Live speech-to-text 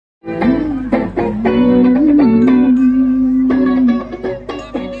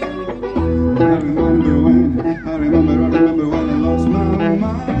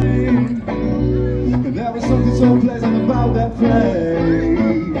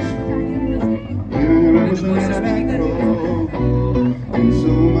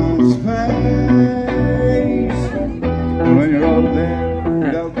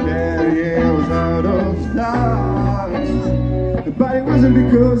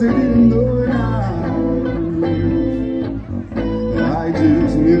they didn't know it. I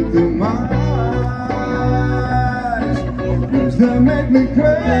just knew the eyes. Does that make me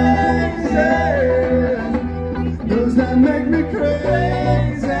crazy? Does that make me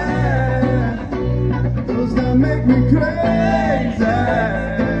crazy? Does that make me crazy?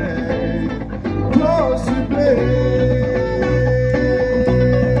 Possibly.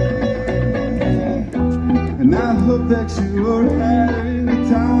 And I hope that you are having the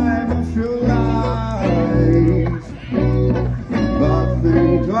time of your life. But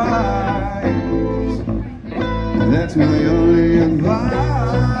think twice. That's my only advice.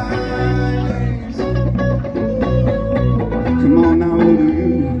 Come on now,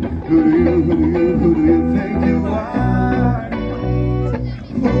 who do you think you are?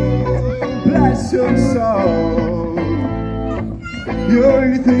 Oh, bless your soul. You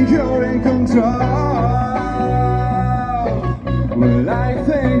really think you're in control? Well, I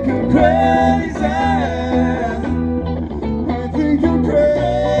think you're crazy. I think you're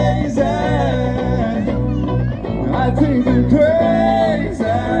crazy. I think you're crazy.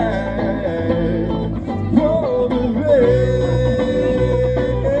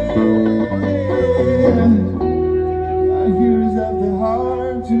 My heroes have the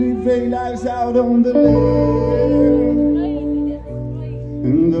heart to live their lives out on the land.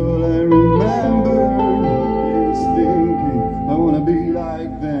 And all I remember is thinking, I wanna be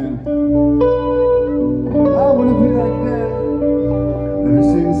like them. I wanna be like them. Ever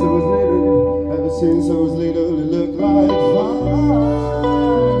since I was little, it looked like fun.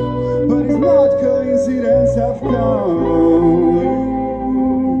 But it's not coincidence, I've come.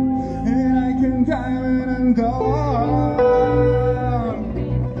 And I can die when I'm gone.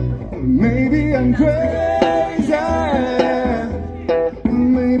 Maybe I'm crazy.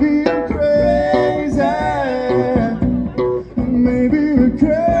 Maybe I'm crazy. Maybe we're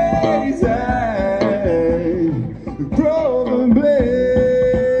crazy. Probably.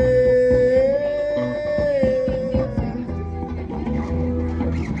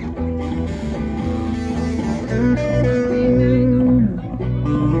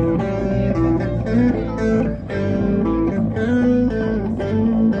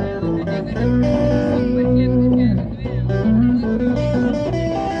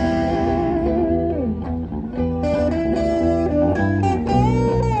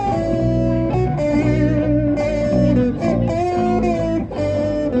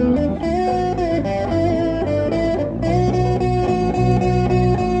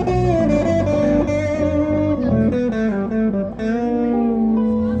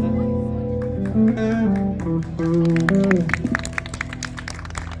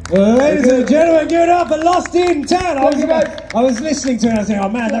 Ladies and gentlemen, give it up for Lost in Town. I was listening to it and I was thinking, oh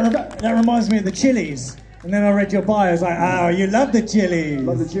man, that reminds me of the Chili's. And then I read your bio, I was like, oh, you love the Chili's.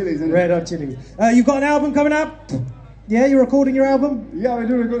 Love the Chili's, innit? Red Hot Chili's. You've got an album coming up? Yeah, you're recording your album? Yeah, we're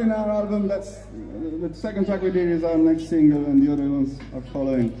recording our album. That's the second track we did is our next single, and the other ones are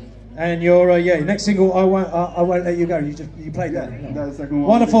following. And your your next single, I won't let you go. You played that. Yeah, that's the second one.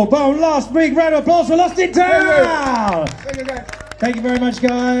 Wonderful. Boom, last big round of applause for Lost in Town. Thank you, guys. Thank you very much,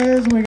 guys.